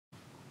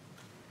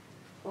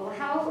Well,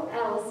 how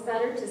else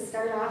better to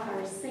start off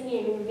our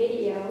singing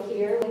video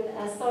here with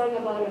a song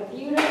about a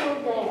beautiful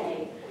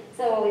day.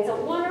 So it's a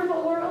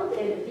wonderful world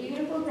and a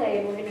beautiful day,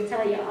 and we're going to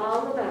tell you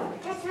all about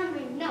it. That's how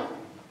we know.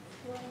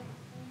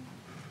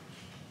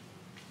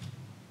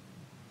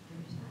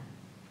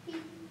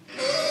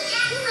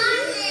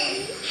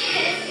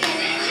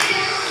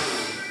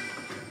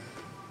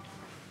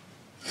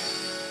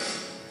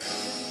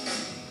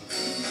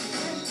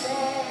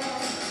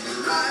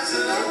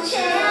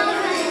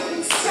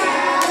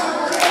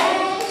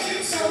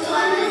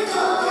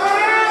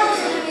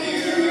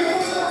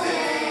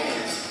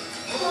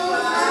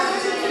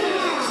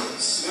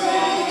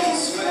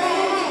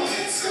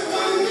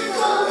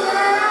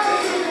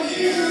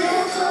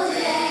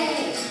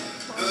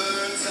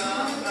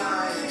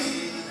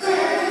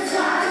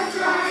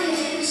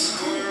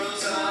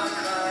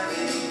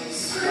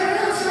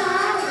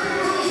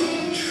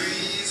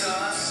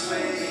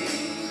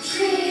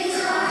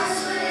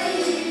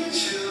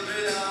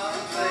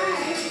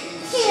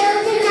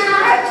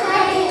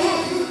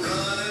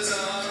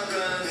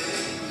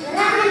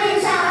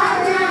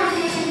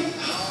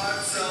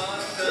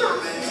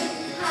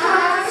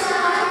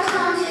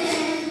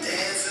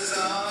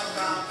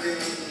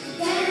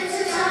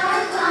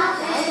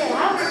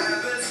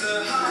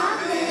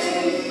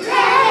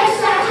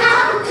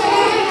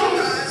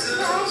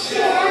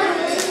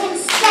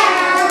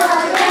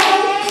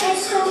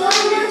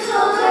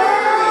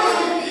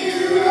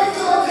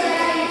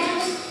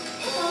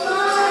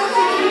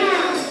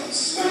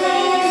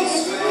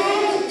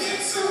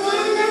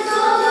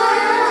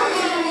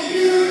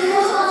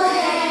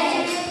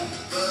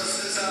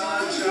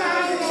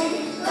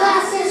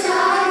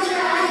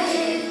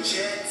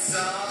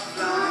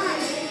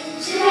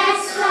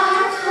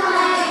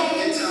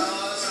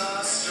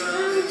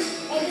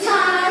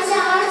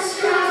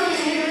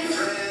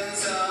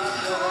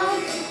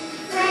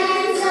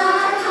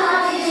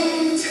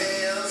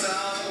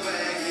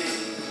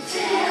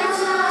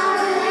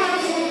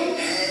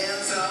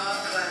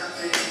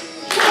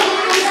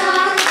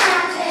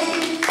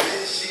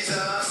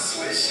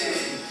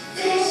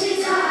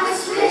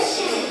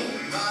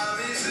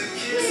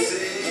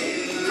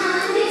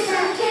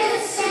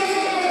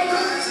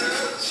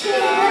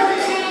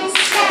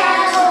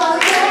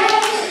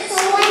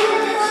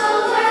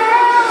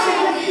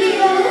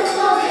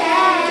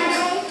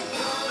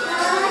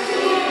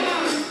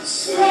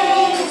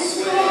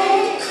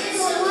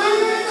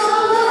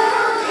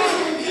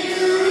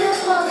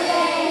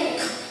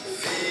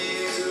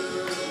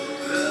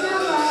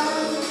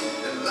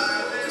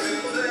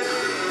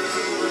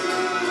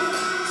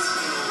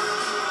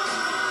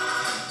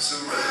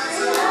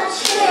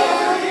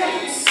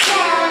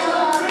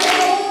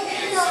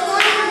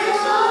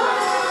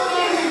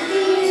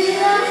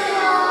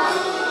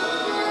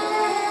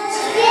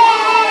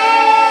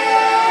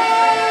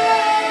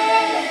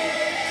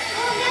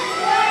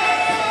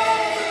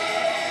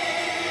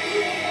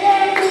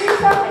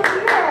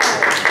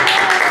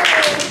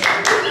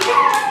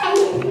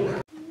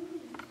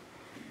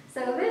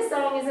 So this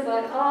song is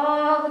about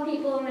all the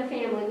people in the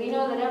family. We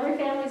know that every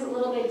family is a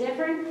little bit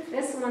different.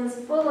 This one's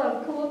full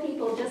of cool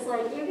people just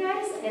like you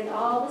guys and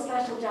all the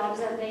special jobs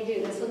that they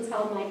do. This one's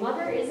called My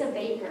Mother is a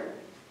Baker.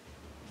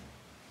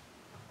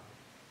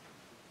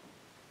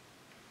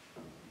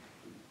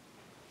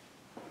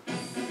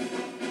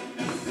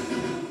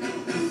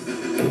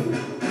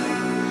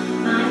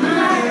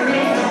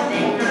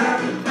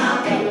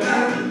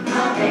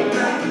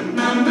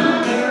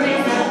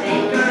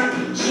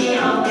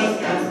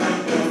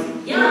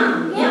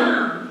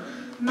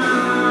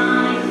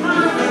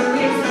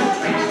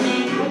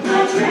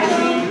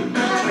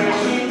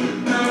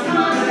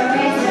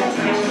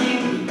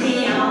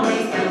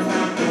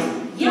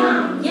 Yeah.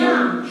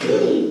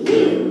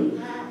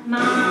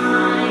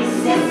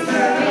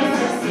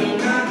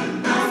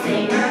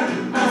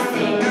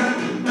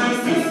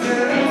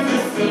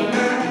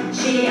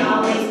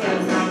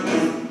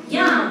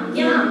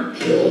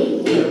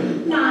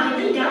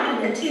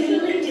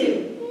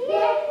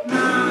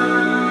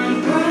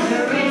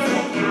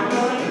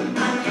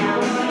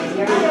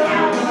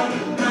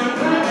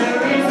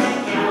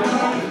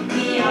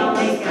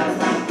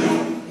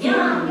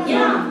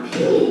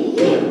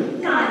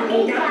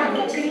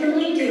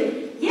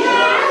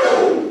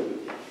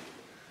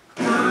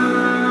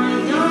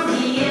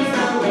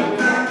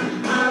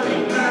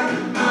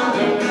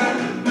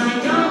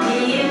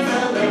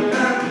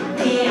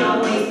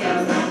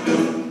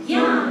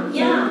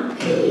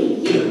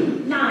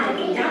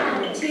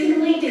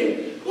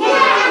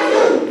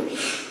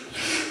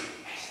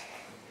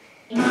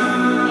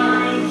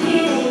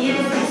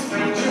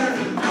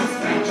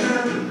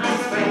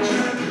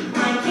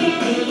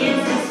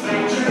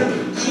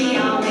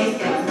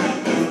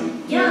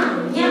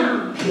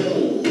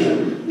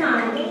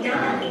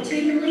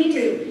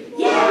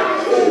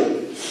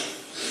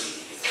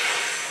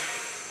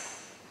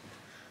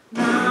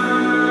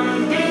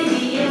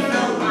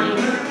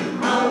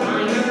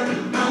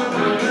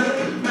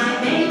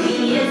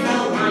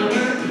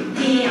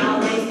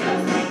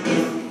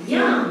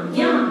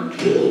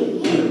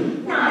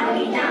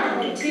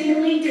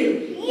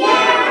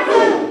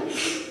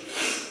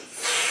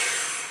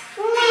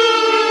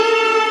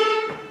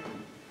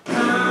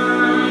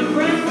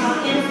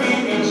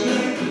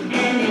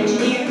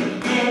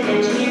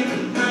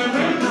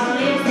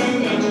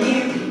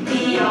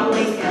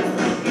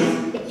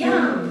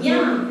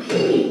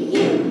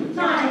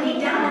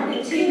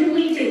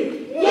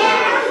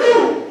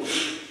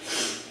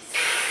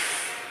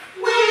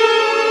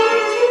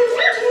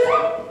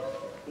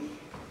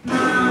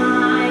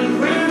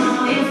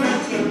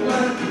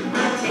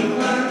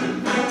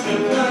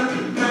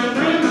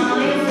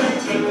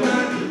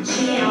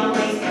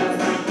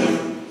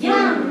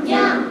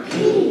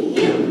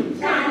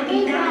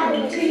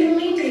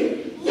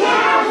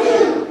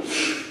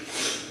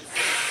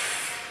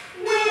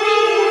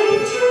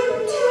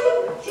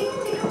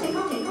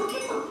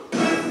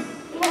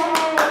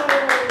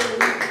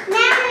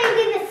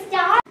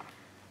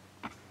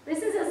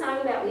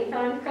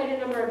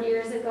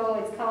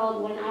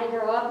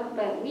 up,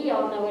 but we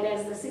all know it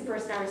as the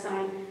Superstar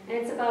song. And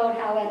it's about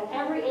how at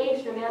every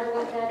age, no matter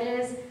what that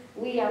is,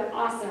 we are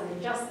awesome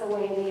just the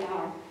way we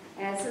are.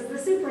 And this is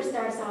the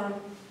Superstar song.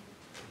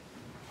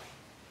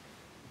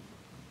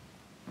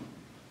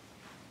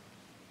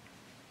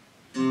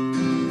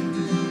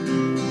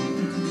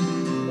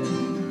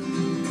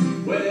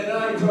 When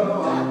I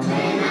grow up,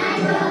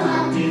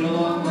 in a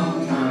long,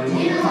 long time,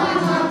 when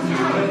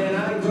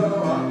I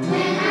grow up,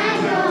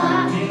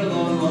 in a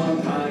long,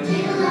 long time,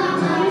 when I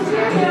grow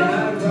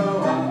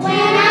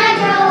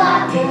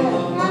up, in a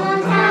long, long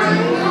time,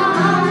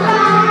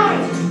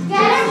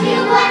 Just you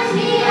watch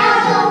me,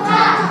 I'll go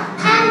far.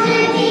 I'm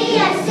gonna be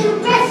a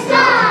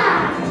superstar.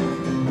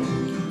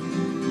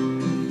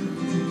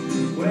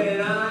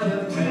 when I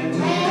am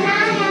 10,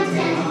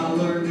 I'll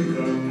learn to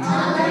cook.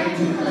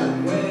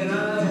 When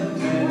I am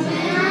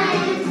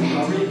 10,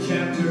 I'll read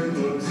chapter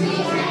books. When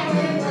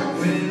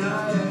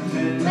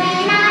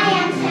I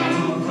am 10,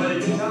 I'll play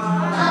guitar.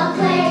 I'll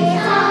play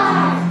guitar.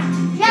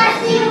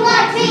 Just you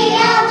watch me,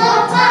 I'll go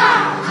far.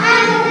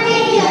 I'm gonna be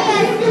a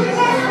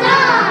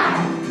superstar.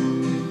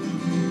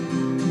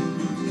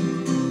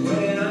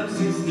 When I'm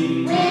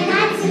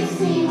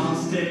 16, I'll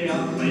stay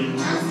up late.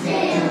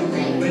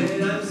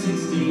 When I'm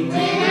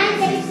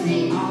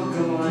 16, I'll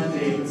go on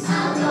dates.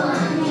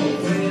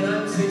 When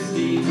I'm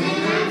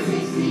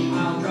 16,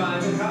 I'll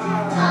drive a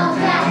car.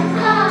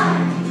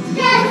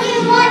 Just you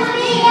watch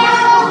me,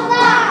 I'll go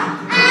far.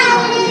 I'm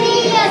gonna be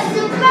a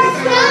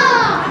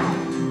superstar.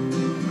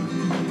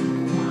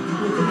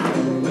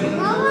 When When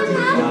I'm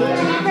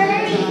I'm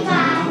 35,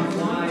 I'll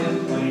fly a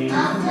plane.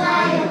 I'll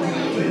fly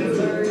away. When I'm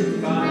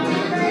 35, When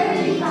I'm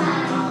 35,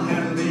 I'll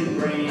have a big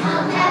brain.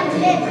 I'll have a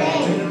big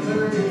brain. When I'm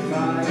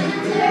 35, When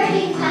I'm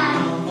 35,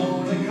 I'll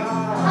own a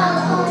car. I'll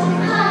own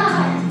a car.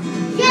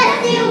 Just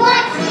you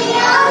watch me,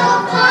 I'll go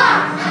far.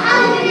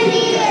 I'm gonna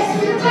be a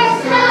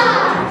superstar.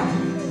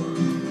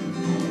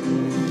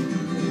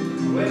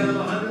 When I'm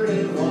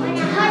 101, When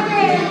I'm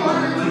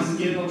 101, my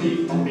skin will be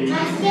pumpy.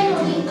 my skin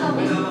will be When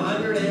pumpy. I'm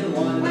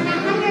 101, When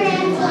I'm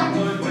 101,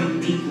 I'm going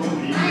to be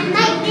grumpy. I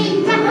might be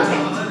When I'm grumpy.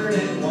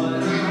 101,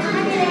 When I'm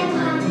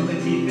 101, put the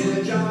teeth in a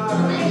jar.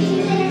 my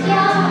teeth in a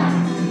jar.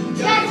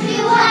 Just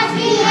you watch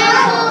me,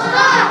 I'll go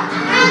far.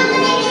 I'm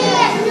gonna be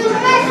a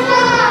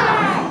superstar.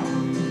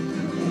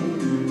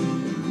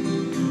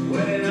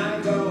 When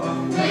I grow up,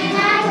 When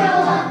I grow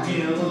up,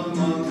 in a long,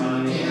 long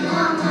time. in a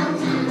long, long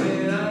time.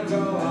 When I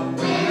grow up,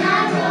 When I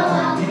grow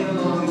up, in a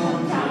long,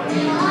 long time. in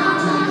a long,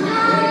 long When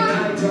time.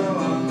 I grow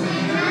up,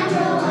 When I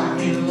grow up,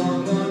 in a long,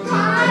 long in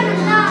time.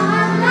 a long,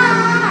 long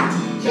time.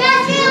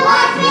 Just you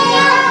watch me,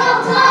 I'll go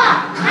far.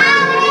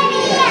 I'm gonna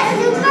be a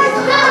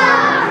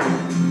superstar.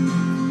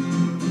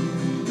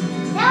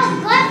 That was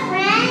good,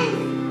 friends.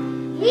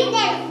 You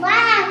did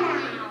well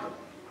now.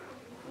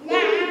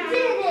 Yeah, you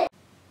did it.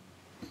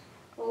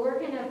 Well, we're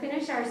going to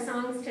finish our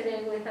songs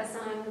today with a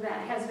song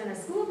that has been a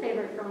school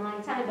favorite for a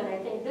long time, but I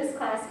think this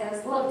class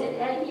has loved it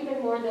and even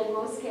more than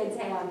most kids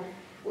have.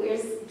 We're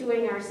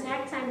doing our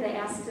snack time. They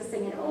ask to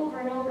sing it over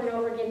and over and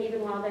over again,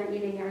 even while they're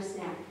eating our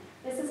snack.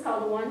 This is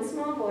called One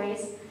Small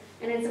Voice,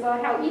 and it's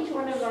about how each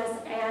one of us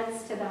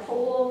adds to the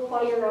whole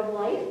choir of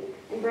life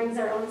and brings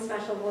our own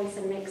special voice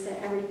and makes it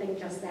everything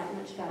just that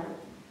much better.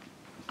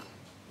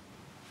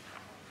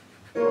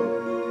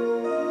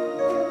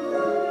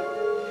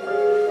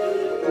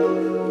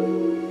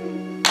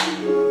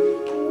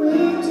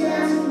 With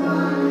just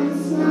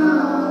one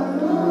small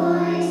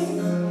voice,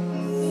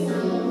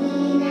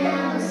 singing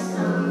out a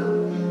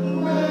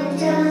song. With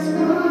just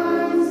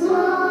one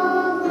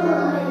small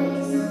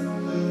voice,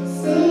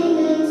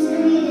 singing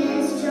sweet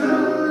and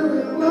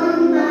strong.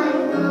 One by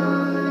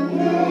one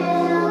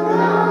they'll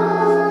go,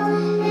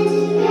 and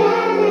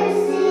together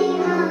sing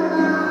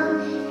along.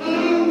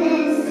 And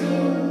then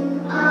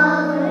soon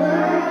all the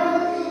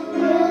world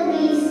will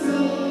be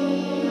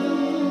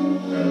singing.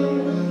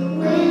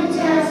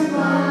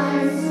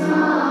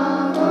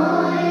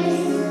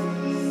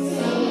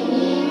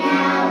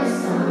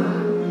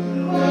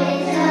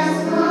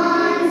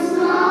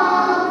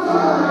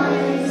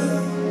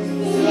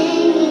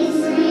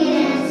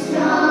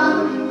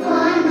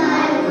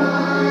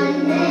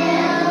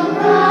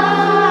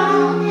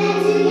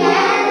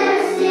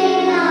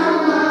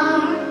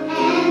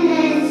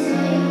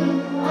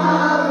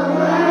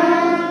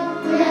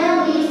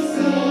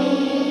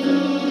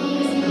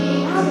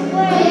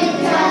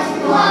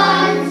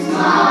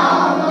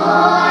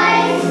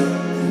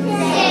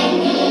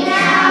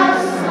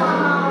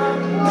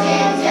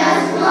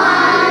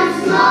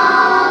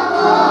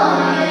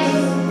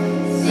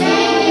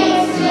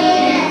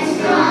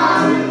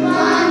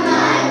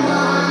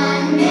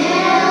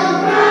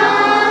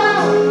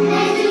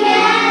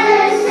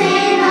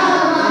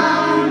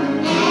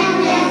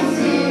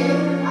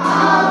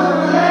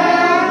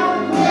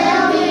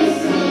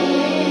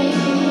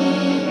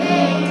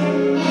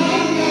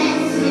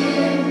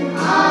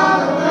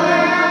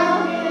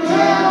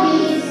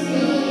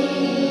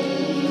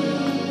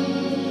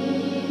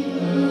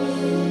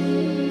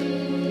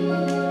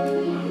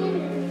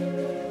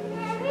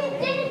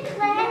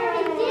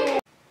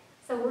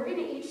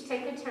 each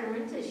take a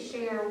turn to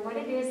share what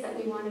it is that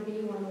we want to be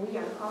when we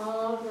are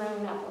all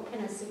grown up. What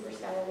kind of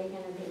superstar are we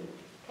going to be?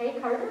 Okay,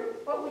 Carter,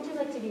 what would you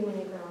like to be when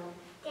you grow up?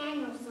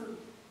 Danielson.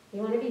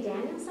 You want to be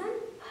Danielson?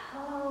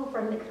 Oh,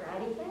 from the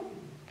Karate Kid?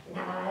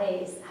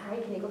 Nice. All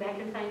right, can you go back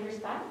and find your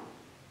spot?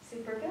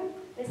 Super good.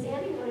 Miss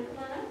Andy, you want to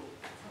come on up?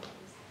 Okay.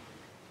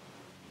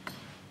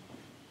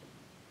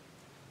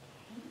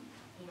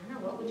 Anna,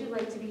 what would you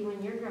like to be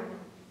when you're grown up?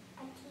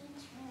 A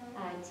teacher. A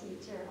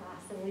teacher.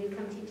 Awesome. Will you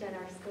come teach at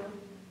our school?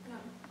 No.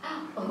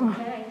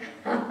 Okay.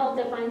 I'll help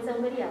to find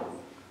somebody else.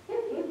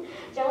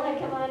 Jonah,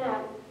 come on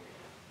up.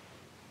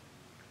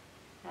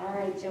 All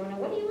right, Jonah,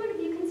 what do you want to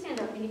be? You can stand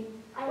up.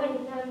 I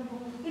don't know.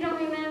 You don't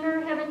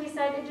remember? Haven't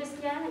decided just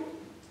yet?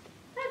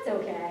 That's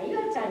okay. You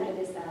have time to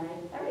decide.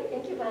 All right,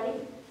 thank you, buddy.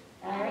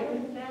 All right. I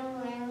don't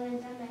know. I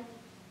was on the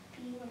P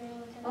when I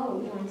was on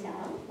Oh, you want to tell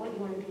what you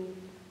want to be?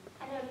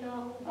 I don't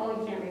know. Oh,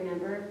 you can't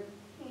remember?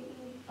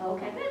 Mm-mm.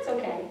 Okay, that's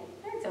okay.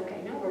 That's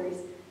okay, no worries.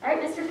 All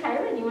right, Mr.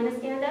 Kyron, you want to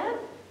stand up?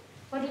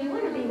 What do you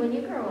want to be when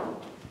you grow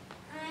up?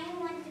 I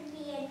want to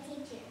be a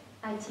teacher.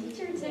 A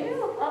teacher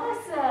too?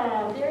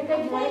 Awesome. Very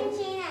good. I'm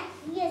teaching at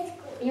your school.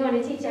 You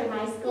want to teach at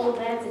my school?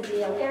 That's a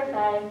deal. Air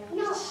five.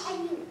 No, I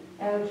do.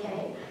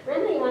 Okay.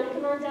 Brenda, you want to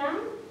come on down?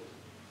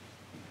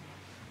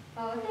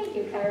 Oh, thank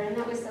you, Kyron.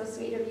 That was so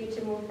sweet of you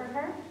to move for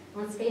her.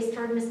 Let's face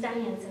toward Miss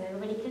Diane so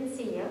everybody can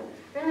see you.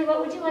 Rinley, what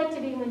would you like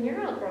to be when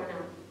you're all grown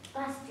up?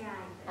 Bus driver.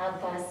 A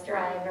bus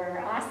driver.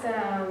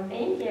 Awesome.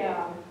 Thank you.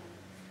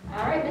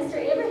 All right, Mr.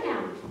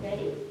 Abraham.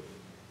 Ready?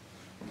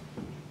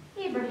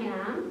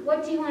 Abraham,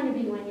 what do you want to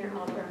be when you're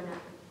all grown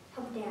up?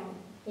 Help down.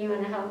 You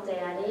want to help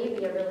Daddy,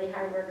 be a really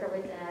hard worker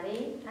with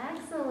Daddy?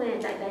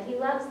 Excellent. I bet he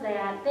loves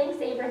that. Thanks,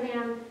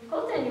 Abraham.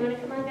 Colton, you want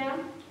to come on down?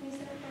 Can you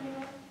sit up for me?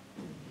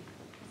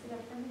 Sit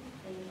up for me?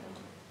 There you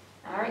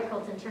go. All right,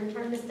 Colton, turn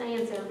toward Miss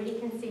Diane so everybody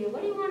can see you.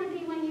 What do you want to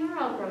be when you're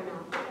all grown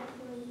up?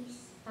 Police.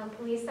 A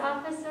police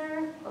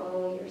officer?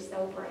 Oh, you're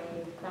so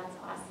brave. That's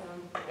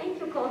awesome. Thank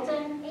you,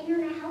 Colton. And you're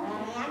going to help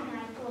the bad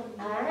guy for me.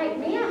 All right,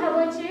 Mia, how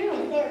about you?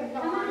 And they're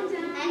Come on gone.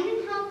 down. I'm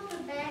going to help the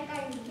bad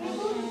guy.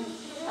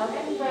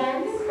 Okay,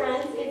 friends,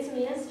 it's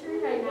Mia's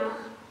turn right now.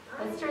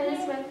 Let's try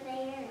this one.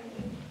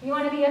 You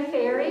want to be a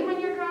fairy when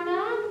you're grown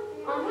up?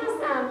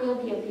 Awesome. You'll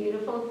be a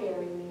beautiful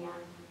fairy, Mia.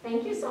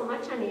 Thank you so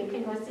much, honey. You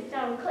can go sit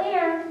down.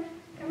 Claire,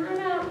 come on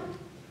up.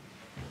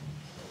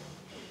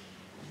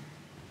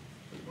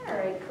 All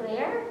right,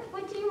 Claire.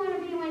 What do you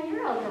want to be when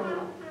you're all grown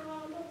up?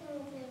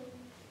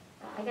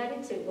 I got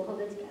it too. We'll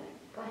hold it together.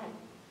 Go ahead.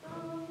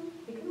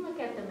 You can look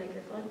at the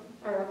microphone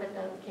or up at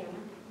the camera.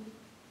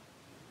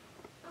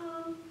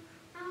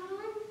 I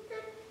want to be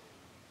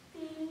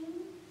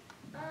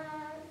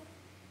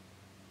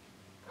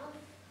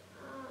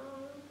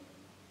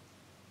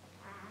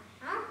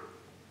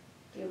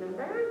Do you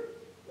remember?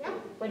 Yep.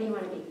 What do you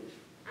want to be?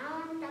 I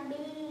want to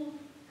be,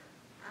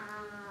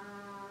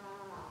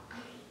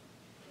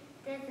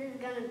 this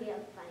is going to be a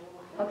funny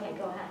one. Okay,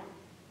 go ahead.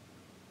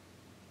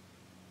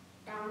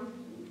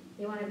 Donkey.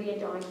 You want to be a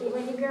donkey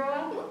when you grow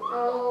up?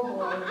 Oh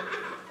boy,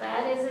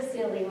 that is a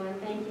silly one.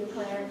 Thank you,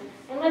 Claire.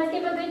 And